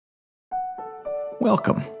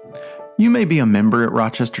Welcome. You may be a member at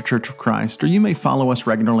Rochester Church of Christ, or you may follow us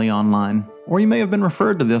regularly online, or you may have been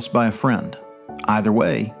referred to this by a friend. Either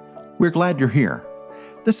way, we're glad you're here.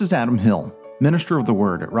 This is Adam Hill, minister of the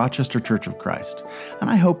Word at Rochester Church of Christ, and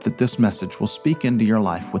I hope that this message will speak into your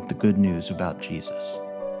life with the good news about Jesus.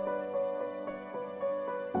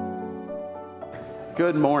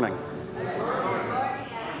 Good morning.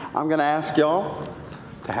 I'm going to ask y'all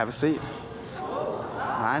to have a seat.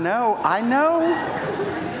 I know.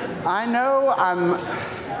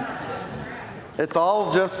 It's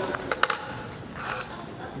all just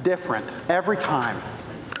different every time.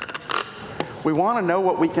 We want to know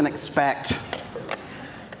what we can expect.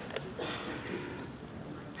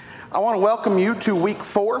 I want to welcome you to week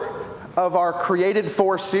 4 of our Created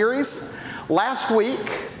For series. Last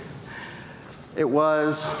week, it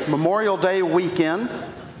was Memorial Day weekend,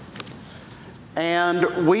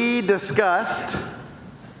 and we discussed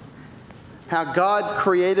how God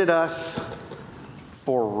created us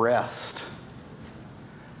for rest.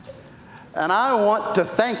 And I want to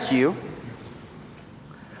thank you,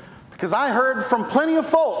 because I heard from plenty of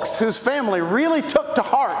folks whose family really took to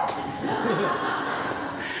heart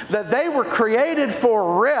that they were created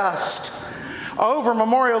for rest over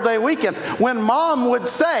Memorial Day weekend. When Mom would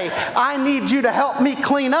say, "I need you to help me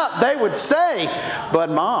clean up," they would say, "But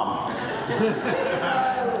Mom,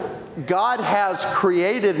 God has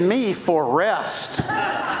created me for rest."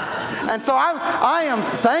 And so I am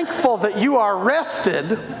thankful that you are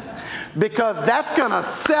rested, because that's going to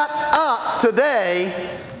set up today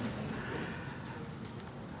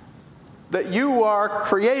that you are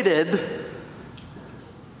created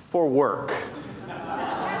for work.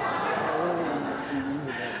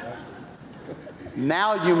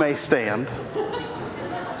 Now you may stand.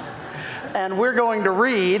 And we're going to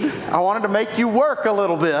read. I wanted to make you work a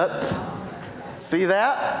little bit. See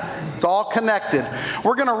that? It's all connected.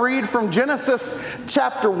 We're going to read from Genesis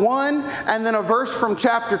chapter 1 and then a verse from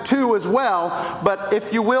chapter 2 as well. But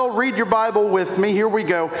if you will, read your Bible with me. Here we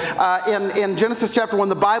go. In Genesis chapter 1,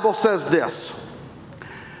 the Bible says this.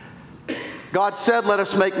 God said, "Let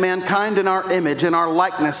us make mankind in our image, in our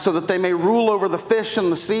likeness, so that they may rule over the fish in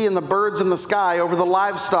the sea and the birds in the sky, over the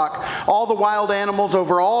livestock, all the wild animals,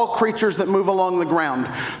 over all creatures that move along the ground."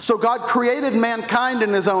 So God created mankind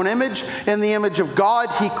in his own image. In the image of God,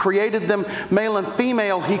 he created them. Male and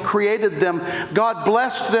female, he created them. God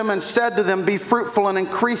blessed them and said to them, "Be fruitful and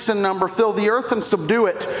increase in number. Fill the earth and subdue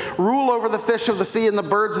it. Rule over the fish of the sea and the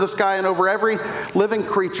birds of the sky and over every living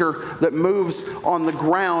creature that moves on the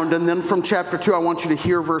ground." And then from chapter 2, I want you to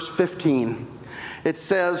hear verse 15. It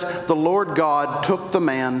says, "The Lord God took the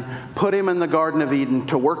man, put him in the Garden of Eden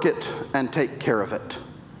to work it and take care of it."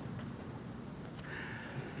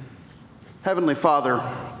 Heavenly Father,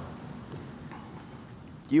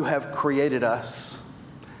 you have created us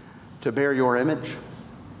to bear your image,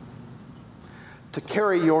 to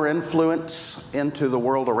carry your influence into the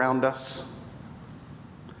world around us.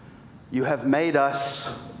 You have made us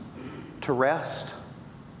to rest.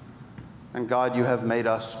 And God, you have made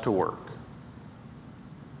us to work.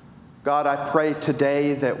 God, I pray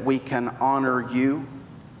today that we can honor you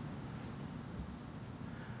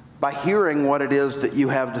by hearing what it is that you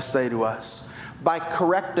have to say to us, by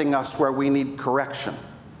correcting us where we need correction,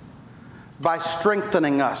 by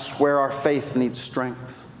strengthening us where our faith needs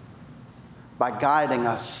strength, by guiding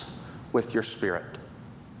us with your Spirit.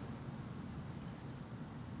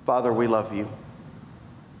 Father, we love you.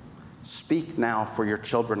 Speak now, for your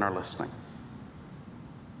children are listening.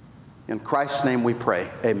 In Christ's name we pray.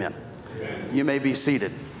 Amen. Amen. You may be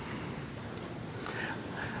seated.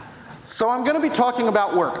 So I'm going to be talking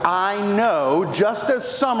about work. I know just as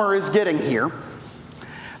summer is getting here,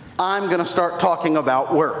 I'm going to start talking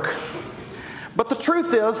about work. But the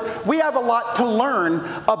truth is, we have a lot to learn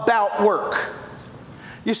about work.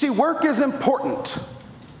 You see, work is important.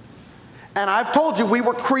 And I've told you we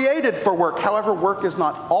were created for work. However, work is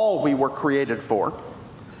not all we were created for,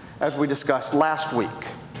 as we discussed last week.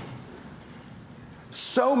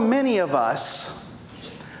 So many of us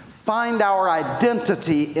find our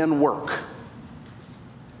identity in work.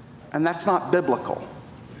 And that's not biblical.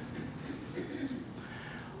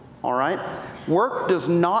 All right? Work does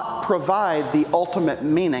not provide the ultimate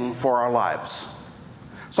meaning for our lives.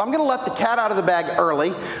 So I'm going to let the cat out of the bag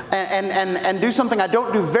early and do something I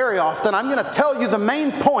don't do very often. I'm going to tell you the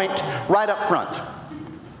main point right up front.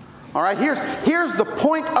 All right, here's the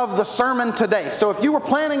point of the sermon today. So if you were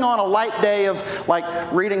planning on a light day of like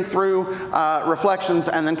reading through reflections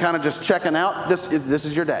and then kind of just checking out, this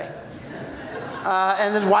is your day.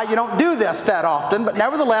 And that's why you don't do this that often. But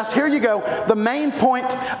nevertheless, here you go. The main point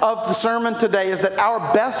of the sermon today is that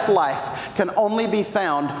our best life can only be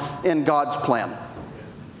found in God's plan.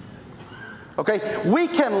 Okay? We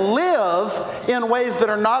can live in ways that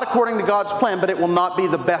are not according to God's plan, but it will not be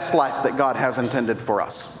the best life that God has intended for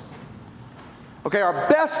us. Okay? Our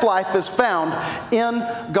best life is found in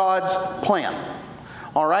God's plan.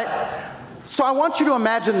 All right? So I want you to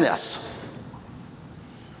imagine this.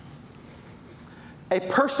 A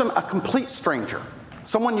person, a complete stranger,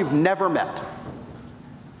 someone you've never met,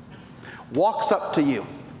 walks up to you.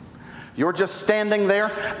 You're just standing there.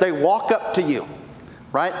 They walk up to you,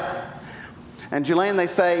 right? And Julian, they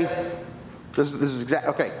say, this is exact.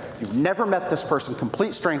 Okay, you've never met this person,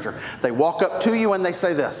 complete stranger. They walk up to you and they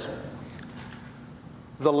say this.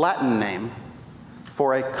 The Latin name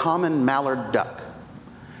for a common mallard duck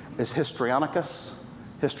is Histrionicus,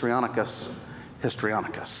 Histrionicus,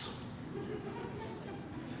 Histrionicus.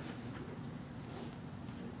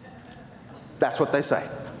 That's what they say.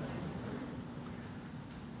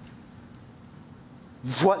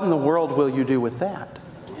 What in the world will you do with that?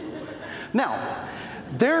 Now,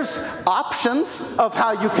 there's options of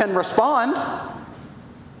how you can respond.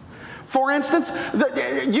 For instance,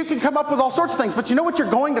 you can come up with all sorts of things, but you know what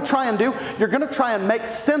you're going to try and do? You're going to try and make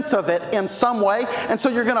sense of it in some way, and so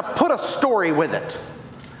you're going to put a story with it.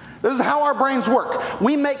 This is how our brains work.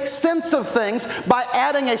 We make sense of things by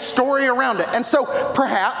adding a story around it. And so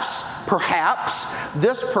perhaps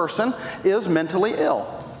this person is mentally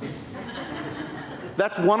ill.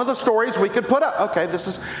 That's one of the stories we could put up. Okay,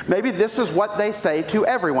 maybe this is what they say to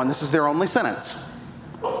everyone. This is their only sentence.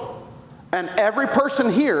 And every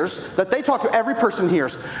person hears, that they talk to, every person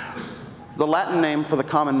hears, the Latin name for the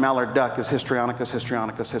common mallard duck is Histrionicus,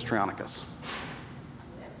 Histrionicus, Histrionicus.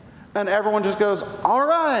 And everyone just goes, all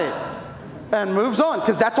right, and moves on,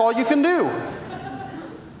 because that's all you can do.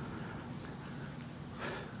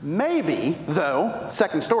 Maybe, though,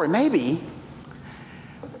 second story, maybe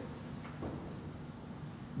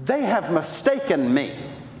they have mistaken me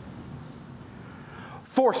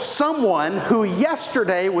for someone who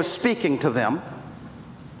yesterday was speaking to them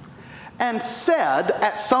and said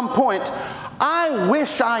at some point, I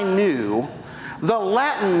wish I knew the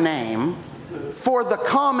Latin name for the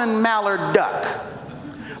common mallard duck,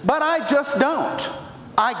 but I just don't.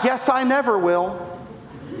 I guess I never will.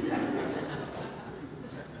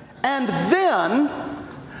 And then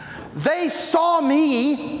they saw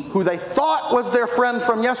me, who they thought was their friend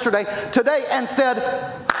from yesterday, today, and said,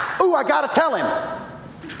 ooh, I gotta tell him.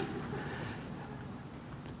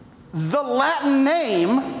 The Latin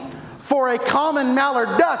name for a common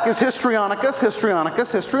mallard duck is Histrionicus,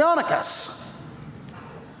 Histrionicus, Histrionicus.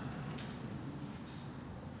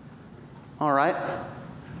 All right.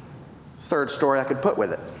 Third story I could put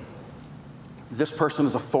with it. This person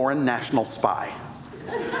is a foreign national spy.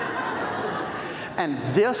 And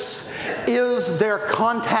this is their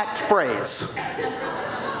contact phrase.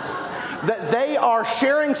 That they are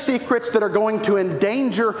sharing secrets that are going to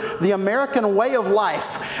endanger the American way of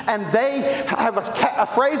life. And they have a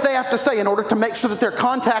phrase they have to say in order to make sure that their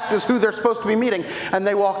contact is who they're supposed to be meeting. And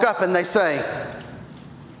they walk up and they say,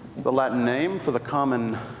 the Latin name for the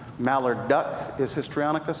common mallard duck is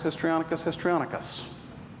Histrionicus, Histrionicus, Histrionicus.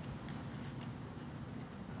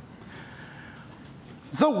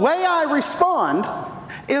 The way I respond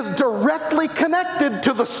is directly connected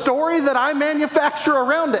to the story that I manufacture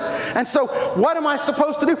around it. And so what am I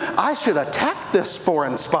supposed to do? I should attack this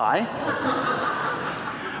foreign spy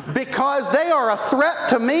because they are a threat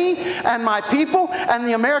to me and my people and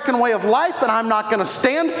the American way of life, and I'm not going to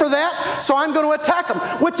stand for that, so I'm going to attack them,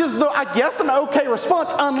 which is, I guess, an okay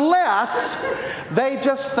response, unless they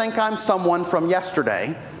just think I'm someone from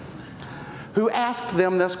yesterday who asked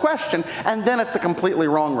them this question, and then it's a completely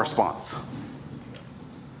wrong response.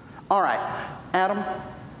 All right, Adam,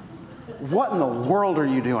 what in the world are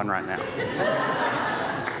you doing right now?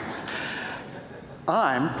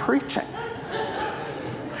 I'm preaching.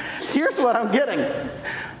 Here's what I'm getting.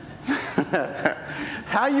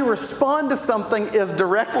 How you respond to something is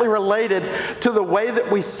directly related to the way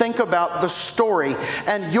that we think about the story,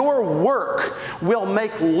 and your work will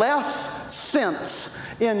make less sense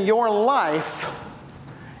in your life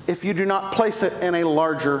if you do not place it in a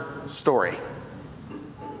larger story.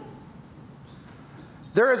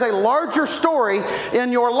 There is a larger story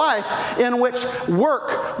in your life in which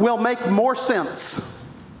work will make more sense.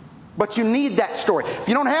 But you need that story. If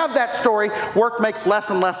you don't have that story, work makes less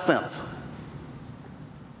and less sense.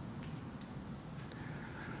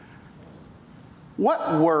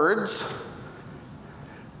 What words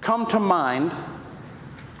come to mind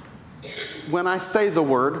when I say the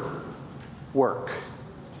word work.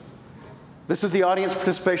 This is the audience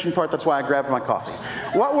participation part. That's why I grabbed my coffee.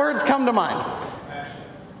 What words come to mind?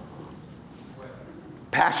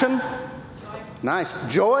 Passion. Nice.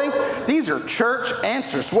 Joy. These are church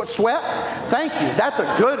answers. What? Sweat. Thank you. That's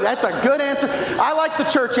a good answer. I like the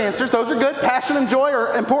church answers. Those are good. Passion and joy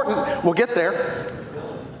are important. We'll get there.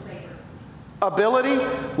 Ability,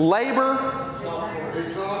 labor,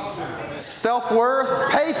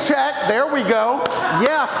 self-worth, paycheck. There we go.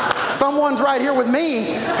 Yes, someone's right here with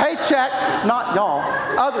me. Paycheck, not y'all.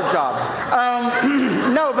 Other jobs.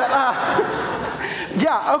 No, but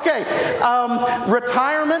yeah. Okay.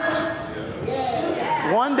 Retirement.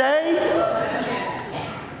 One day.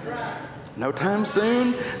 No time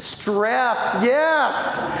soon. Stress.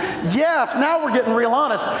 Yes. Yes. Now we're getting real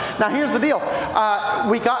honest. Now here's the deal.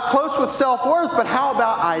 We got close with self-worth, but how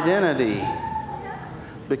about identity?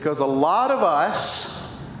 Because a lot of us,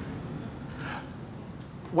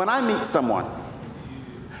 when I meet someone,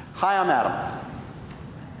 hi, I'm Adam.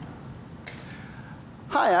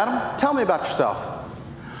 Hi, Adam. Tell me about yourself.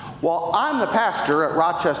 Well, I'm the pastor at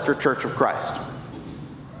Rochester Church of Christ.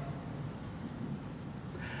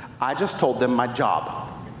 I just told them my job.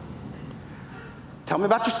 Tell me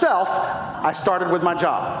about yourself. I started with my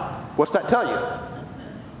job. What's that tell you?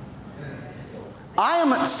 I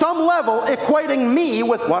am at some level equating me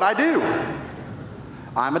with what I do.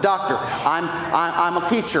 I'm a doctor. I'm a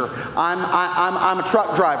teacher. I'm a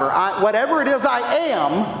truck driver. Whatever it is I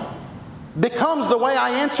am becomes the way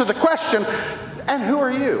I answer the question, and who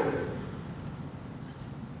are you?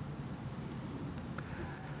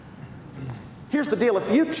 Here's the deal.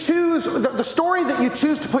 If you choose the story that you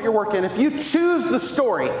choose to put your work in, if you choose the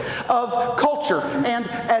story of culture and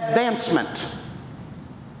advancement,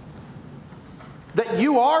 that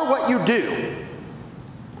you are what you do,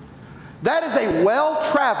 that is a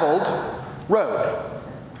well-traveled road.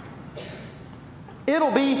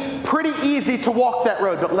 It'll be pretty easy to walk that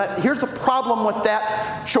road, but here's the problem with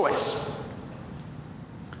that choice.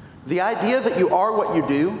 The idea that you are what you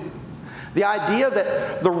do, the idea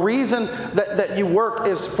that the reason that you work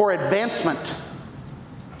is for advancement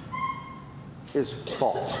is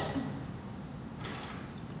false.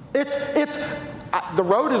 The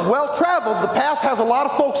road is well traveled, the path has a lot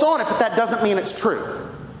of folks on it, but that doesn't mean it's true.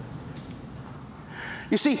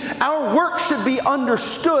 You see, our work should be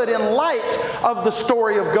understood in light of the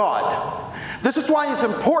story of God. This is why it's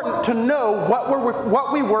important to know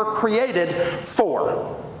what we were created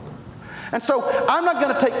for. And so I'm not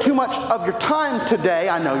going to take too much of your time today.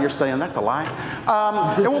 I know you're saying that's a lie.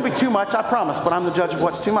 It won't be too much, I promise, but I'm the judge of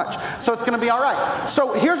what's too much. So it's going to be all right.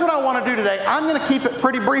 So here's what I want to do today. I'm going to keep it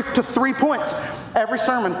pretty brief to 3 points. Every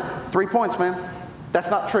sermon, 3 points, man. That's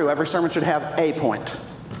not true. Every sermon should have a point.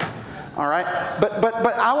 All right? But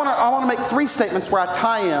I want to make 3 statements where I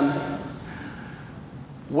tie in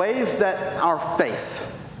ways that our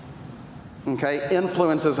faith, okay,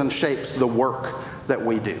 influences and shapes the work that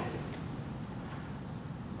we do.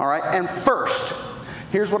 All right, and first,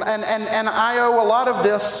 here's what, and I owe a lot of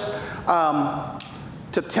this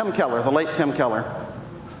to Tim Keller, the late Tim Keller.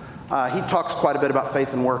 He talks quite a bit about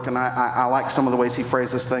faith and work, and I like some of the ways he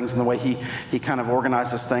phrases things and the way he kind of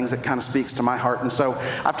organizes things. It kind of speaks to my heart, and so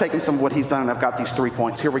I've taken some of what he's done, and I've got these 3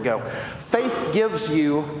 points. Here we go. Faith gives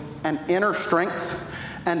you an inner strength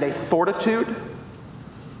and a fortitude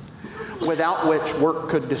without which work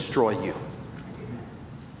could destroy you.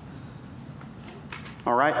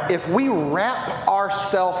 All right? If we wrap our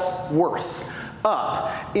self-worth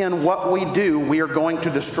up in what we do, we are going to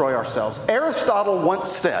destroy ourselves. Aristotle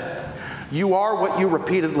once said, "You are what you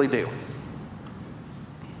repeatedly do."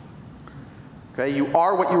 Okay? You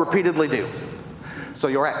are what you repeatedly do. So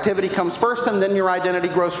your activity comes first, and then your identity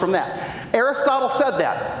grows from that. Aristotle said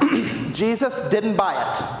that. Jesus didn't buy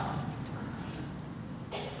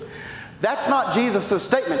it. That's not Jesus'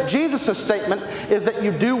 statement. Jesus' statement is that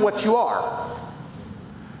you do what you are.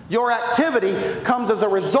 Your activity comes as a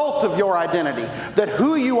result of your identity. That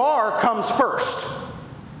who you are comes first.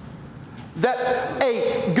 That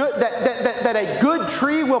a good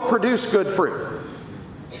tree will produce good fruit.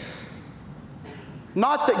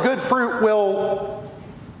 Not that good fruit will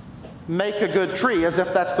make a good tree, as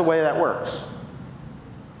if that's the way that works.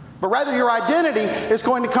 But rather your identity is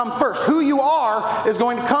going to come first. Who you are is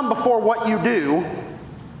going to come before what you do.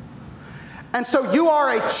 And so you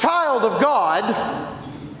are a child of God.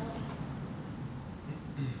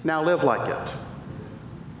 Now live like it.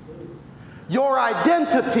 Your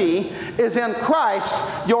identity is in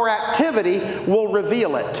Christ. Your activity will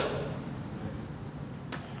reveal it.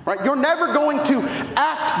 Right? You're never going to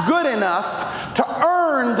act good enough to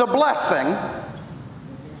earn the blessing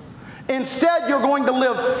Instead, you're going to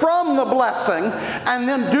live from the blessing and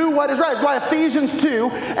then do what is right. That's why Ephesians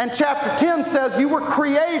 2 and chapter 10 says you were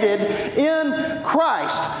created in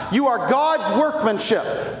Christ. You are God's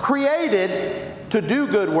workmanship, created to do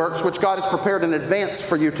good works, which God has prepared in advance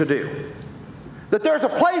for you to do. That there's a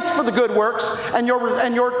place for the good works and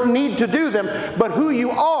your need to do them, but who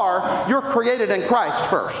you are, you're created in Christ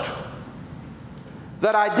first.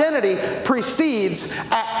 That identity precedes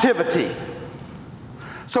activity.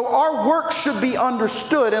 So our work should be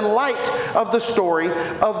understood in light of the story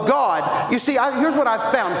of God. You see, here's what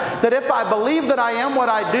I've found. That if I believe that I am what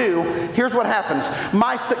I do, here's what happens.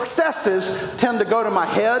 My successes tend to go to my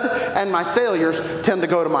head, and my failures tend to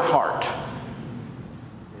go to my heart.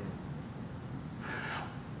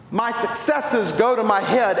 My successes go to my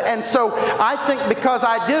head, and so I think because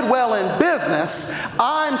I did well in business,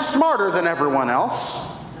 I'm smarter than everyone else.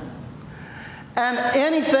 And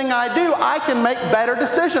anything I do, I can make better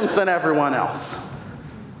decisions than everyone else.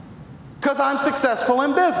 Because I'm successful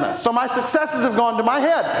in business. So my successes have gone to my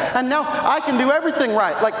head. And now I can do everything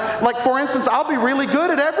right. Like for instance, I'll be really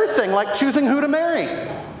good at everything, like choosing who to marry.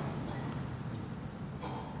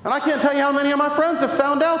 And I can't tell you how many of my friends have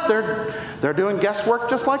found out they're doing guesswork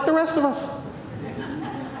just like the rest of us.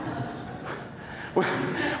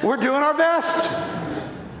 We're doing our best.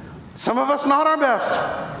 Some of us not our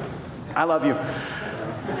best. I love you.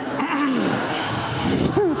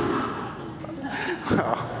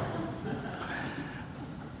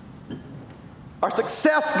 Our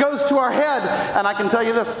success goes to our head, and I can tell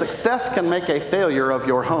you this, success can make a failure of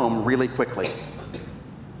your home really quickly.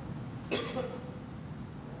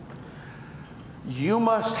 You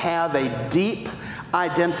must have a deep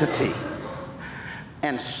identity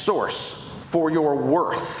and source for your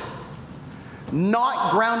worth,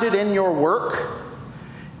 not grounded in your work,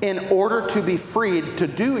 in order to be freed to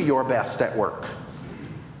do your best at work,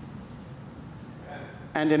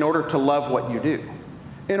 and in order to love what you do.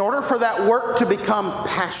 In order for that work to become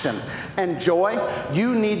passion and joy,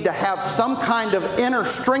 you need to have some kind of inner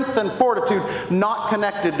strength and fortitude not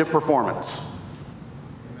connected to performance.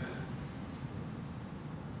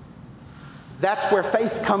 That's where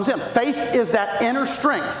faith comes in. Faith is that inner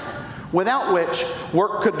strength without which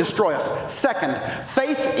work could destroy us. Second,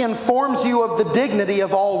 faith informs you of the dignity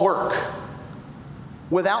of all work,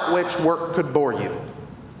 without which work could bore you.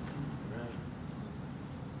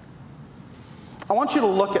 I want you to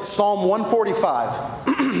look at Psalm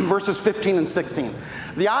 145, verses 15 and 16.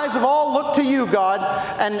 The eyes of all look to you, God,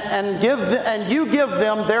 and you give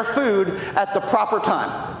them their food at the proper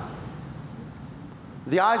time.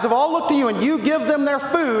 The eyes of all look to you, and you give them their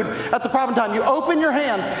food at the proper time. You open your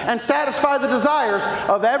hand and satisfy the desires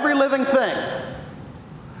of every living thing.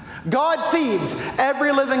 God feeds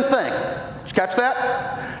every living thing. Did you catch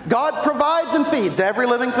that? God provides and feeds every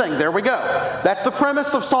living thing. There we go. That's the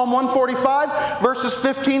premise of Psalm 145, verses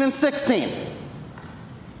 15 and 16.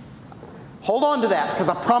 Hold on to that, because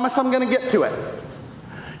I promise I'm going to get to it.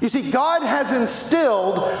 You see, God has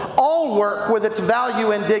instilled all work with its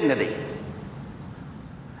value and dignity.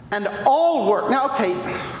 And all work. Now, okay,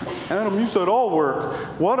 Adam, you said all work.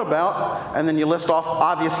 What about? And then you list off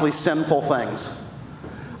obviously sinful things.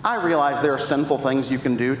 I realize there are sinful things you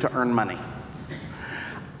can do to earn money.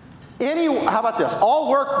 How about this? All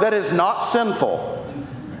work that is not sinful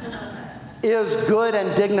is good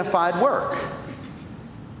and dignified work.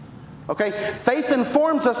 Okay? Faith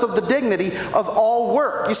informs us of the dignity of all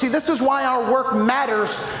work. You see, this is why our work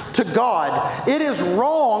matters to God. It is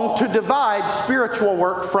wrong to divide spiritual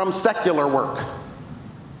work from secular work.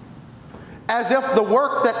 As if the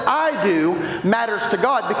work that I do matters to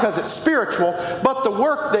God because it's spiritual, but the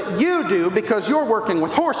work that you do because you're working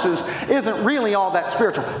with horses isn't really all that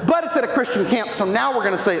spiritual. But it's at a Christian camp, so now we're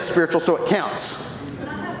going to say it's spiritual, so it counts.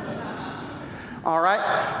 All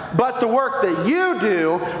right? But the work that you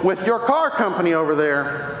do with your car company over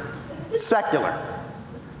there, it's secular.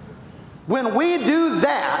 When we do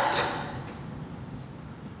that,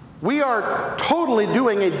 we are totally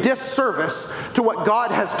doing a disservice to what God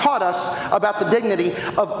has taught us about the dignity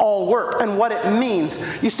of all work and what it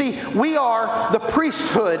means. You see, we are the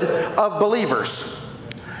priesthood of believers.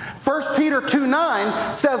 1 Peter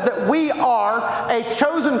 2:9 says that we are a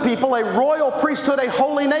chosen people, a royal priesthood, a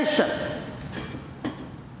holy nation.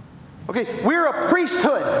 Okay, we're a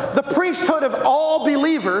priesthood. The priesthood of all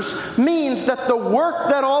believers means that the work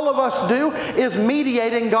that all of us do is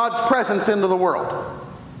mediating God's presence into the world.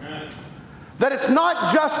 That it's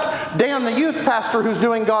not just Dan the youth pastor who's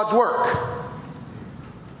doing God's work.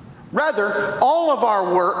 Rather, all of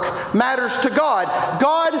our work matters to God.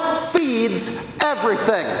 God feeds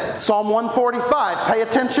everything. Psalm 145. Pay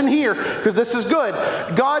attention here, because this is good.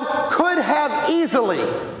 God could have easily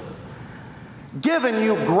given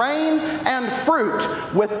you grain and fruit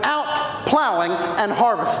without plowing and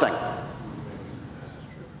harvesting.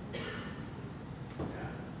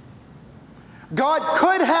 God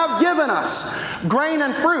could have given us grain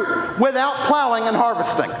and fruit without plowing and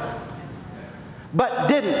harvesting, but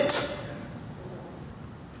didn't.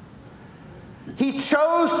 He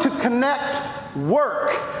chose to connect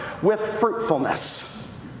work with fruitfulness.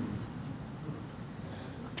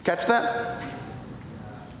 Did you catch that?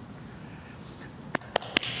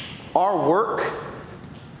 Our work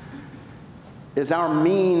is our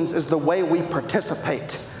means, is the way we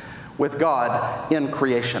participate with God in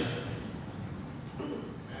creation.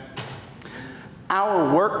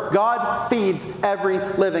 Our work, God feeds every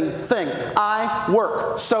living thing. I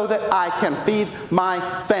work so that I can feed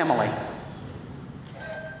my family.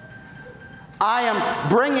 I am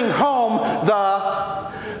bringing home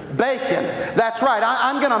the bacon. That's right.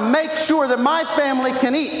 I'm going to make sure that my family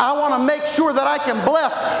can eat. I want to make sure that I can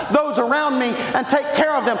bless those around me and take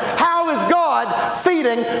care of them. How is God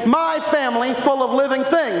feeding my family full of living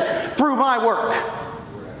things? Through my work.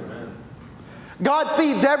 God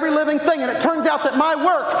feeds every living thing, and it turns out that my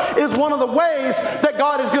work is one of the ways that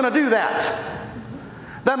God is going to do that.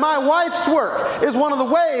 That my wife's work is one of the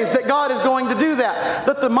ways that God is going to do that.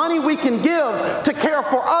 That the money we can give to care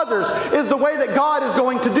for others is the way that God is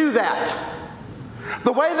going to do that.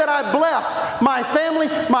 The way that I bless my family,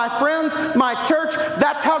 my friends, my church,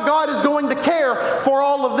 that's how God is going to care for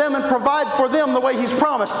all of them and provide for them the way He's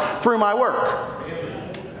promised through my work.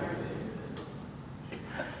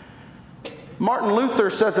 Martin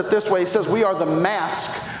Luther says it this way. He says, we are the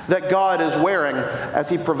mask that God is wearing as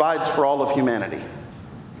He provides for all of humanity.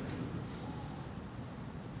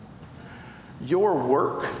 Your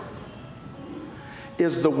work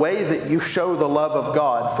is the way that you show the love of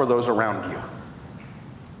God for those around you.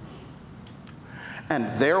 And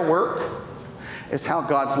their work is how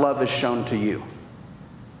God's love is shown to you.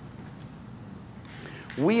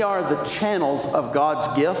 We are the channels of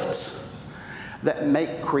God's gifts that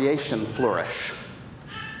make creation flourish.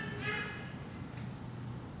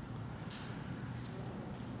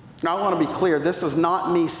 Now, I want to be clear, this is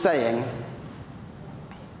not me saying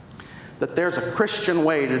that there's a Christian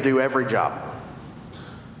way to do every job.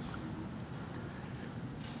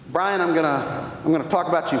 Brian, I'm going to talk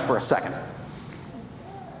about you for a second.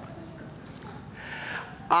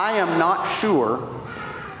 I am not sure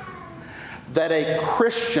that a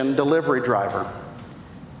Christian delivery driver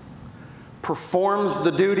performs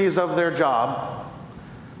the duties of their job,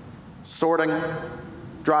 sorting,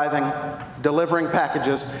 driving, delivering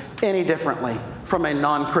packages, any differently from a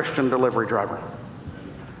non-Christian delivery driver.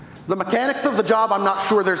 The mechanics of the job, I'm not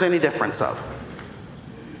sure there's any difference of.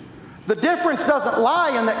 The difference doesn't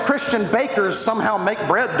lie in that Christian bakers somehow make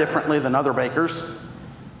bread differently than other bakers.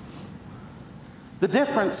 The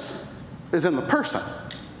difference is in the person,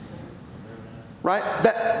 right?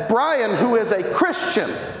 That Brian, who is a Christian,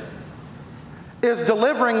 is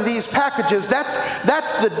delivering these packages. That's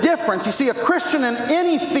the difference. You see, a Christian in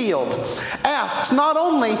any field asks not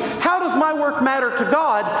only, how does my work matter to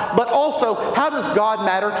God, but also, how does God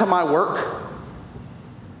matter to my work?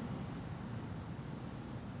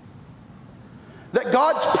 That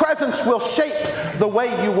God's presence will shape the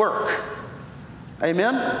way you work.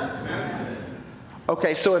 Amen? Amen.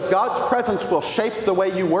 Okay, so if God's presence will shape the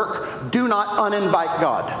way you work, do not uninvite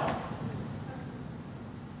God.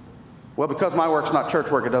 Well, because my work's not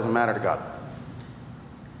church work, it doesn't matter to God.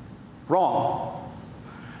 Wrong.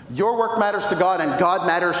 Your work matters to God, and God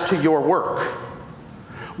matters to your work.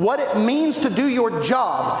 What it means to do your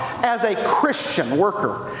job as a Christian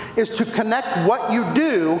worker is to connect what you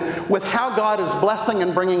do with how God is blessing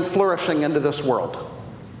and bringing flourishing into this world.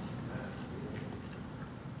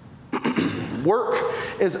 Work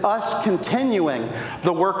is us continuing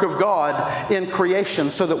the work of God in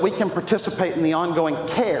creation so that we can participate in the ongoing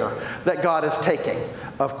care that God is taking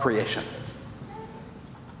of creation.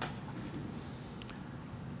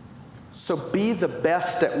 So be the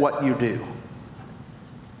best at what you do.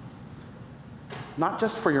 Not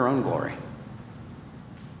just for your own glory,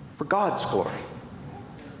 for God's glory.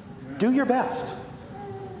 Do your best.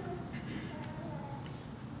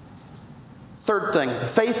 Third thing,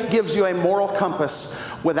 faith gives you a moral compass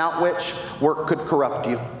without which work could corrupt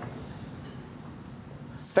you.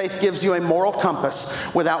 Faith gives you a moral compass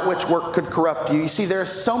without which work could corrupt you. You see,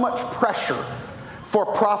 there's so much pressure for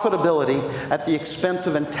profitability at the expense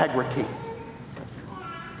of integrity.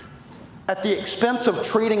 at the expense of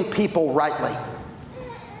treating people rightly.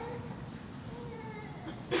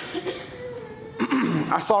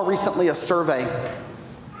 I saw recently a survey,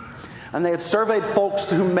 and they had surveyed folks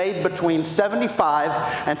who made between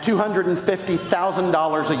 $75,000 and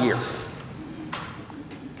 $250,000 a year.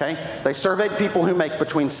 Okay? They surveyed people who make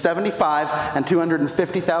between $75,000 and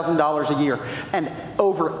 $250,000 a year, and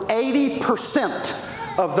over 80%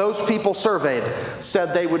 of those people surveyed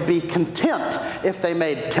said they would be content if they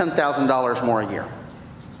made $10,000 more a year.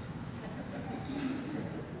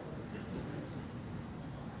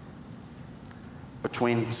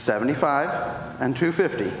 Between $75,000 and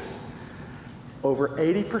 $250,000, over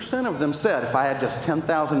 80% of them said if I had just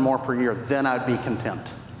 $10,000 more per year, then I'd be content.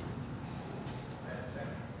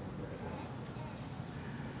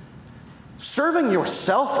 Serving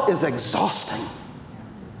yourself is exhausting.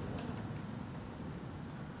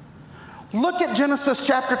 Look at Genesis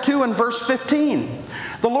chapter 2 and verse 15.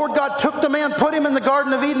 The Lord God took the man, put him in the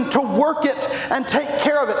Garden of Eden to work it and take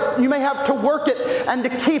care of it. You may have to work it and to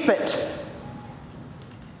keep it.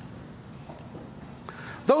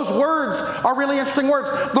 Those words are really interesting words.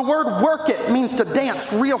 The word work it means to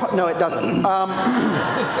dance real. No, it doesn't.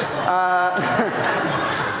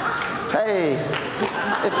 Hey,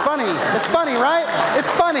 it's funny. It's funny, right? It's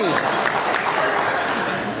funny.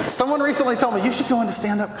 Someone recently told me, you should go into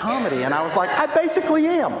stand-up comedy. And I was like, I basically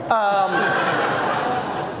am.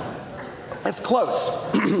 It's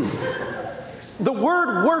close. The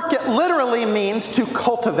word work it literally means to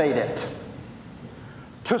cultivate it,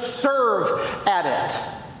 to serve at it.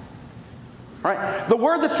 Right? The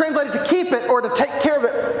word that's translated to keep it or to take care of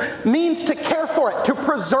it means to care for it, to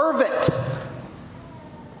preserve it.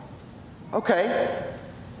 Okay.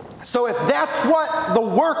 So if that's what the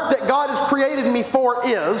work that God has created me for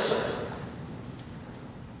is,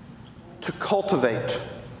 to cultivate,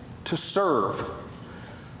 to serve,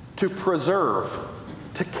 to preserve,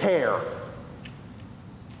 to care,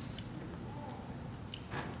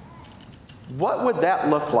 what would that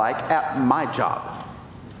look like at my job?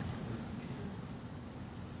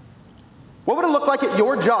 What would it look like at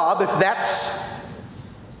your job if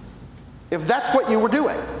that's what you were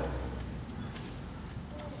doing?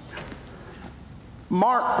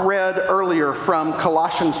 Mark read earlier from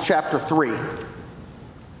Colossians chapter 3.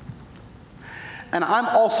 And I'm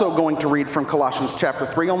also going to read from Colossians chapter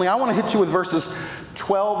 3, only I want to hit you with verses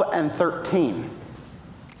 12 and 13,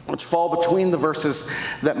 which fall between the verses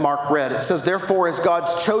that Mark read. It says, therefore, as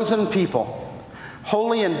God's chosen people,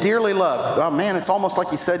 holy and dearly loved. Oh man, it's almost like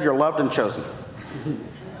he said you're loved and chosen.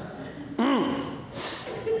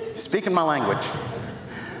 Speaking my language.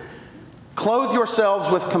 Clothe yourselves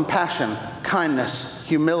with compassion, kindness,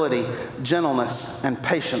 humility, gentleness, and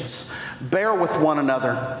patience. Bear with one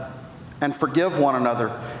another and forgive one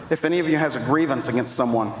another. If any of you has a grievance against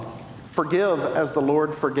someone, forgive as the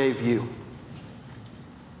Lord forgave you.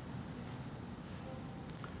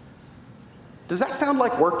 Does that sound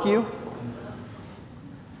like work you?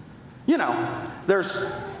 You know, there's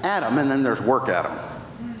Adam and then there's work Adam.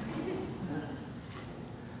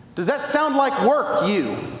 Does that sound like work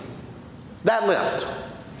you? That list.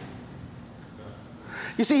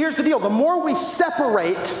 You see, here's the deal. The more we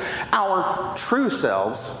separate our true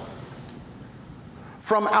selves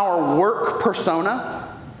from our work persona,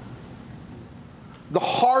 the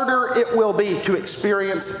harder it will be to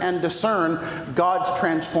experience and discern God's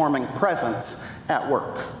transforming presence at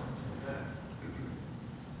work.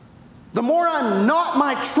 The more I'm not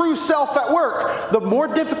my true self at work, the more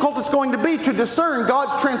difficult it's going to be to discern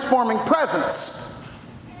God's transforming presence.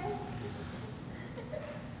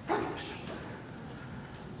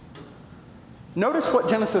 Notice what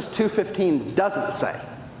Genesis 2:15 doesn't say.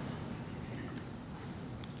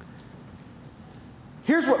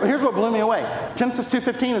 Here's what blew me away. Genesis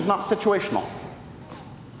 2:15 is not situational.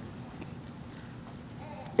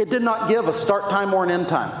 It did not give a start time or an end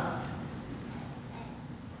time.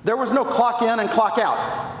 There was no clock in and clock out.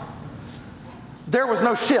 There was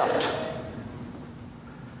no shift.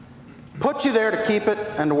 Put you there to keep it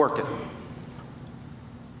and to work it.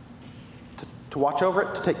 To watch over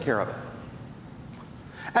it, to take care of it.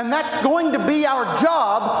 And that's going to be our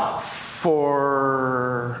job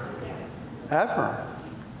forever.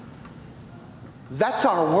 That's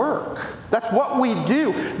our work. That's what we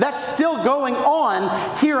do. That's still going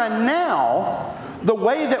on here and now. The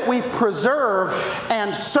way that we preserve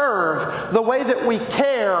and serve, the way that we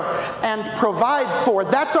care and provide for,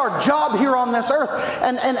 that's our job here on this earth.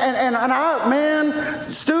 And I, man,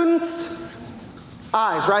 students,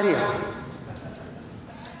 eyes right here.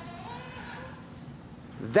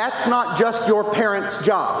 That's not just your parents'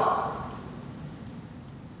 job.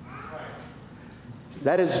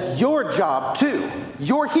 That is your job too.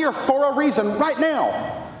 You're here for a reason right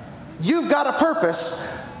now. You've got a purpose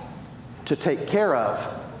to take care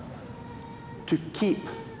of, to keep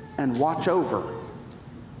and watch over,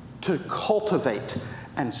 to cultivate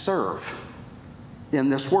and serve in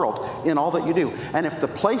this world, in all that you do. And if the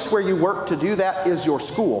place where you work to do that is your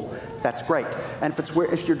school, that's great. And if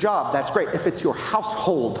it's your job, that's great. If it's your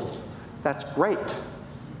household, that's great.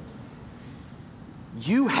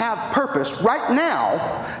 You have purpose right now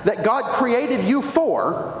that God created you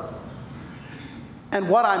for. And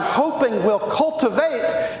what I'm hoping will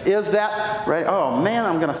cultivate is that, right? Oh man,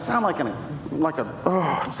 I'm going to sound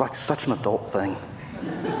it's like such an adult thing.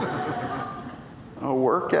 A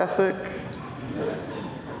work ethic.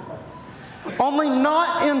 Only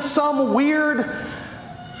not in some weird,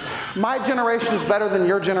 my generation's better than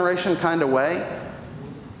your generation kind of way.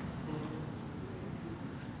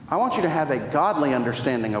 I want you to have a godly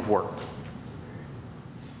understanding of work.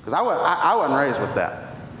 Because I wasn't raised with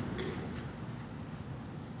that.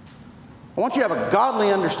 I want you to have a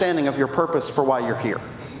godly understanding of your purpose for why you're here.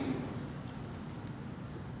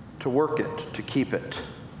 To work it, to keep it.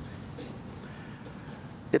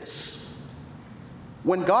 It's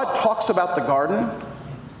when God talks about the garden,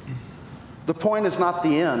 the point is not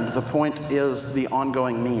the end, the point is the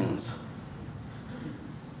ongoing means.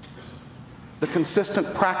 The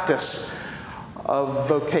consistent practice of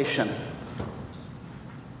vocation,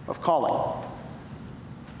 of calling.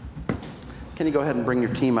 Can you go ahead and bring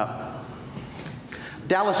your team up?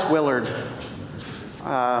 Dallas Willard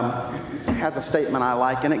has a statement I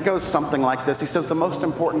like, and it goes something like this. He says, the most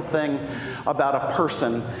important thing about a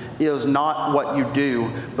person is not what you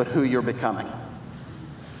do, but who you're becoming.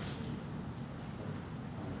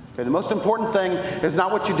 Okay, the most important thing is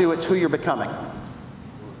not what you do, it's who you're becoming.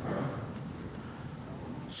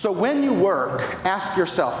 So when you work, ask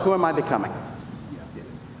yourself, who am I becoming?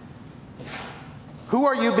 Who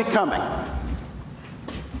are you becoming?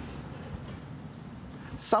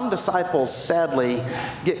 Some disciples, sadly,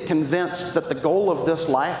 get convinced that the goal of this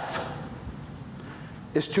life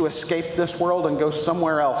is to escape this world and go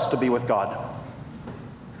somewhere else to be with God.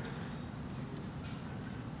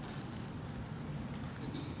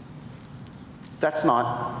 That's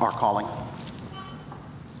not our calling.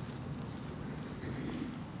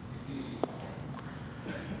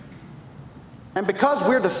 And because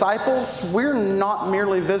we're disciples, we're not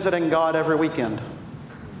merely visiting God every weekend.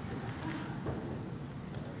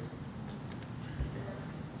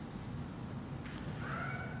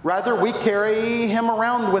 Rather, we carry him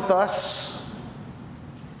around with us,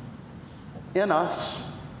 in us,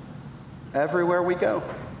 everywhere we go.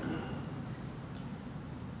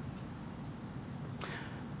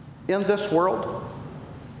 In this world,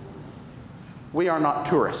 we are not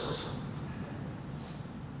tourists.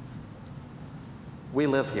 We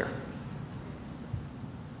live here.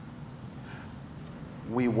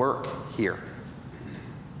 We work here.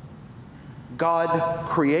 God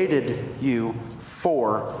created you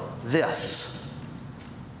for this.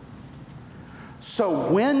 So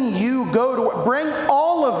when you go to, bring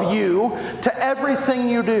all of you to everything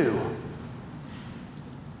you do.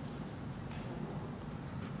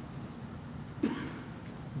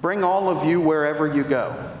 Bring all of you wherever you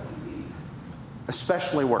go,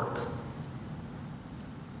 especially work.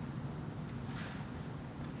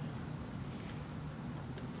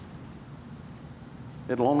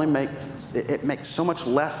 It'll only it makes so much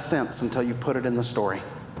less sense until you put it in the story.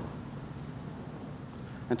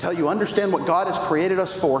 Until you understand what God has created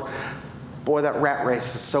us for. Boy, that rat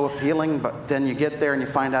race is so appealing, but then you get there and you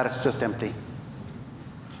find out it's just empty.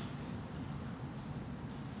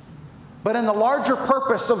 But in the larger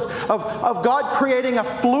purpose of God creating a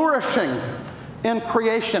flourishing in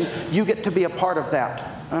creation, you get to be a part of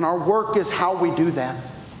that. And our work is how we do that.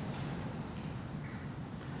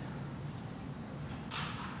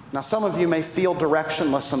 Now, some of you may feel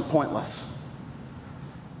directionless and pointless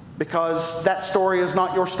because that story is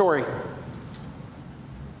not your story.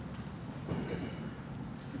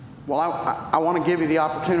 Well, I want to give you the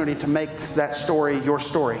opportunity to make that story your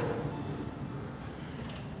story.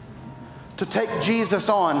 To take Jesus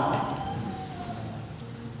on.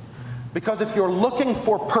 Because if you're looking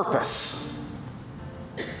for purpose,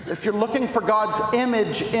 if you're looking for God's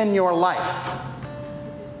image in your life,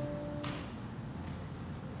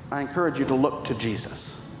 I encourage you to look to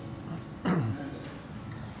Jesus,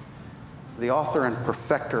 the author and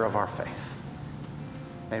perfecter of our faith.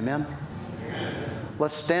 Amen? Amen.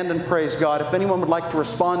 Let's stand and praise God. If anyone would like to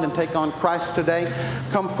respond and take on Christ today,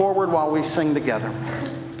 come forward while we sing together.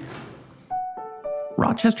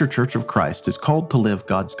 Rochester Church of Christ is called to live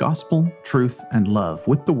God's gospel, truth, and love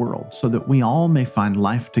with the world so that we all may find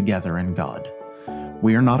life together in God.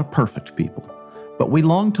 We are not a perfect people, but we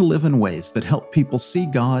long to live in ways that help people see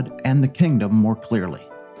God and the kingdom more clearly.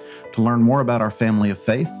 To learn more about our family of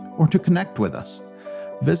faith or to connect with us,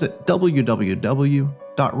 visit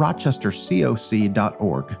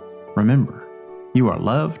www.rochestercoc.org. Remember, you are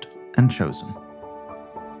loved and chosen.